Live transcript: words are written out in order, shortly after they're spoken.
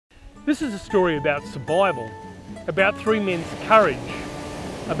This is a story about survival, about three men's courage,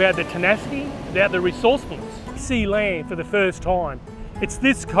 about their tenacity, about their resourcefulness. They see land for the first time. It's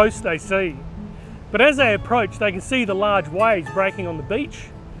this coast they see. But as they approach, they can see the large waves breaking on the beach,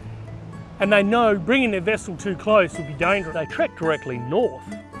 and they know bringing their vessel too close will be dangerous. They trek directly north,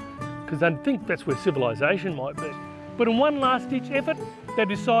 because they think that's where civilization might be. But in one last-ditch effort, they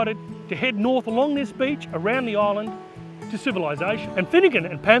decided to head north along this beach, around the island, to civilization. And Finnegan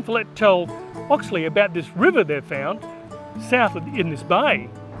and Pamphlet tell Oxley about this river they've found, south in this bay.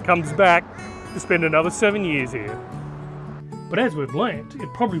 Comes back to spend another 7 years here. But as we've learnt,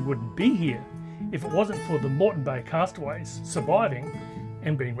 it probably wouldn't be here if it wasn't for the Moreton Bay Castaways surviving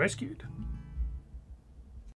and being rescued.